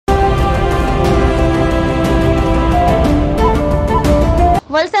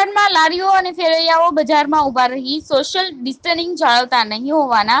વલસાડમાં લારીઓ અને ફેરૈયાઓ બજારમાં ઉભા રહી સોશિયલ ડિસ્ટન્સિંગ જાળવતા નહીં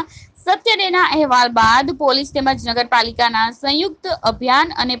હોવાના સત્ય ડેના અહેવાલ બાદ પોલીસ તેમજ નગરપાલિકાના સંયુક્ત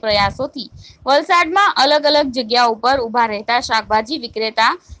અભિયાન અને પ્રયાસોથી વલસાડમાં અલગ અલગ જગ્યા ઉપર ઉભા રહેતા શાકભાજી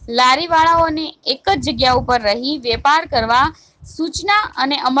વિક્રેતા લારીવાળાઓને એક જ જગ્યા ઉપર રહી વેપાર કરવા સૂચના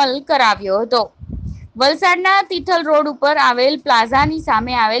અને અમલ કરાવ્યો હતો। વલસાડના તિથલ રોડ ઉપર આવેલ પ્લાઝાની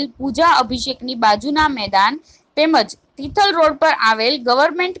સામે આવેલ પૂજા અભિષેકની બાજુના મેદાન તેમજ તિથલ રોડ પર આવેલ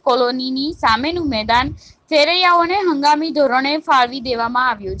ગવર્મેન્ટ કોલોનીની સામેનું મેદાન ફેરૈયાઓને હંગામી ધોરણે ફાળવી દેવામાં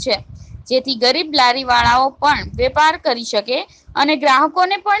આવ્યું છે, જેથી ગરીબ લારીવાળાઓ પણ વેપાર કરી શકે અને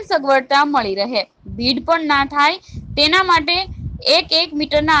ગ્રાહકોને પણ સગવડતા મળી રહે, ભીડ પણ ના થાય તેના માટે 1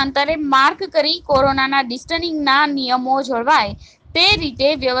 મીટરના અંતરે માર્ક કરી કોરોનાના ડિસ્ટન્સિંગના નિયમો જળવાય તે રીતે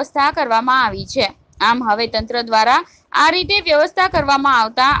વ્યવસ્થા કરવામાં આવી છે। આમ હવે તંત્ર દ્વારા આ રીતે વ્યવસ્થા કરવામાં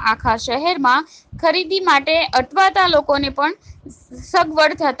આવતા આખા શહેરમાં ખરીદી માટે અટવાતા લોકોને પણ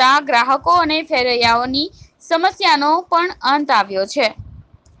સગવડ થતા ગ્રાહકો અને ફેરૈયાઓની સમસ્યાનો પણ અંત આવ્યો છે।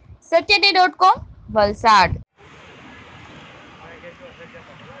 સત્યડે.com વલસાડ।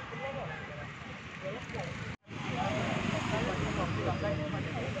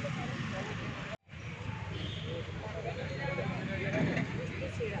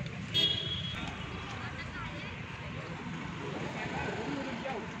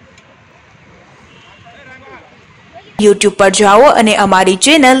 YouTube પર જાઓ અને અમારી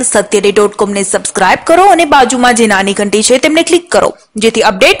ચેનલ સત્યડે.com ને સબસ્ક્રાઇબ કરો અને બાજુમાં જે નાની ઘંટી છે તેમને ક્લિક કરો, જેથી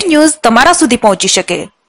અપડેટ ન્યૂઝ તમારા સુધી પહોંચી શકે।